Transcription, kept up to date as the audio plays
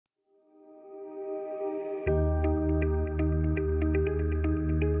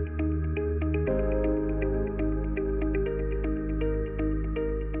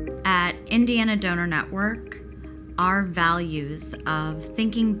Indiana Donor Network, our values of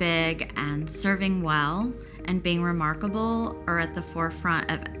thinking big and serving well and being remarkable are at the forefront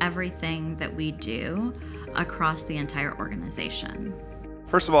of everything that we do across the entire organization.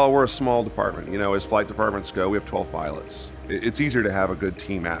 First of all, we're a small department. You know, as flight departments go, we have 12 pilots. It's easier to have a good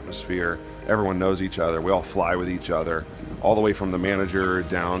team atmosphere. Everyone knows each other. We all fly with each other, all the way from the manager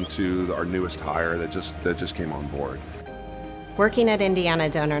down to our newest hire that just came on board. Working at Indiana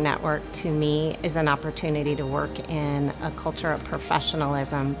Donor Network, to me, is an opportunity to work in a culture of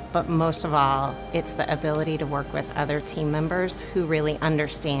professionalism, but most of all, it's the ability to work with other team members who really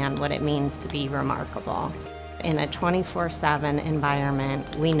understand what it means to be remarkable. In a 24/7 environment,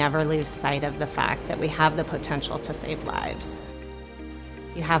 we never lose sight of the fact that we have the potential to save lives.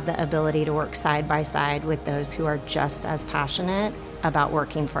 You have the ability to work side by side with those who are just as passionate about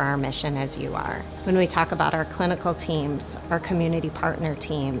working for our mission as you are. When we talk about our clinical teams, our community partner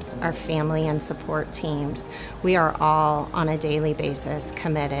teams, our family and support teams, we are all on a daily basis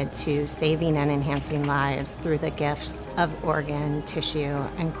committed to saving and enhancing lives through the gifts of organ, tissue,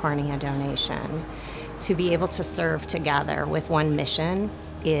 and cornea donation. To be able to serve together with one mission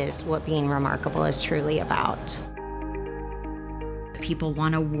is what being remarkable is truly about. People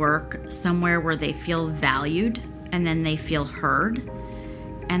want to work somewhere where they feel valued and then they feel heard.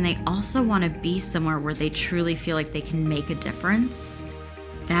 And they also want to be somewhere where they truly feel like they can make a difference.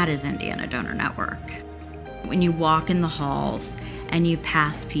 That is Indiana Donor Network. When you walk in the halls and you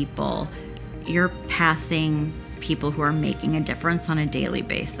pass people, you're passing people who are making a difference on a daily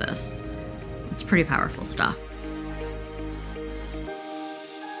basis. It's pretty powerful stuff.